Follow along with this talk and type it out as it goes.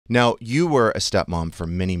Now, you were a stepmom for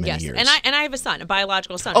many, many years. And I have a son, a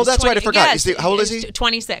biological son. Oh, that's right. I forgot. Yes, How old is he?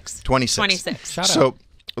 26. 26. Shout out. So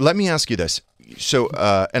let me ask you this. So,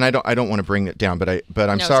 and I don't want to bring it down, but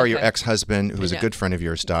I'm No, sorry it's your okay. ex-husband, who was a good friend of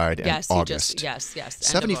yours, died in August. Yes. End of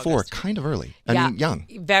 74, August. kind of early. I mean, young.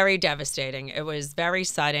 Very devastating. It was very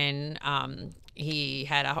sudden. He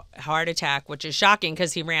had a heart attack, which is shocking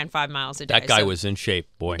because he ran 5 miles a day. That guy was in shape,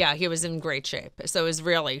 boy. Yeah, he was in great shape. So it was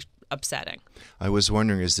really upsetting. I was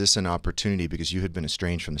wondering, is this an opportunity because you had been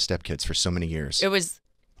estranged from the stepkids for so many years? It was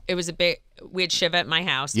a big. We had Shiva at my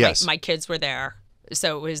house. Yes. My kids were there.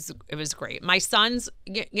 So it was great. My sons,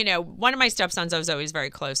 one of my stepsons I was always very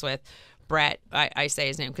close with, Brett, I say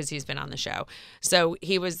his name because he's been on the show. So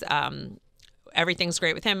he was, everything's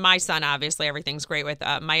great with him. My son, obviously, everything's great with.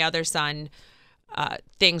 My other son,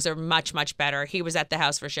 things are much, much better. He was at the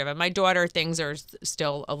house for Shiva. My daughter, things are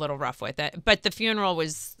still a little rough with it. But the funeral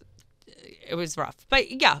was rough.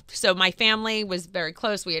 But yeah, so my family was very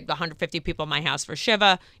close. We had 150 people in my house for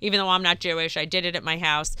Shiva. Even though I'm not Jewish, I did it at my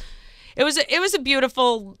house. It was a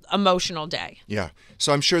beautiful, emotional day. Yeah.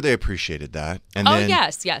 So I'm sure they appreciated that. And Oh, then,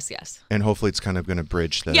 yes. And hopefully it's kind of going to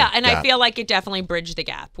bridge the Yeah, and gap. I feel like it definitely bridged the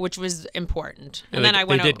gap, which was important. And they, then I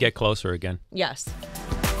went They did get closer again. Yes.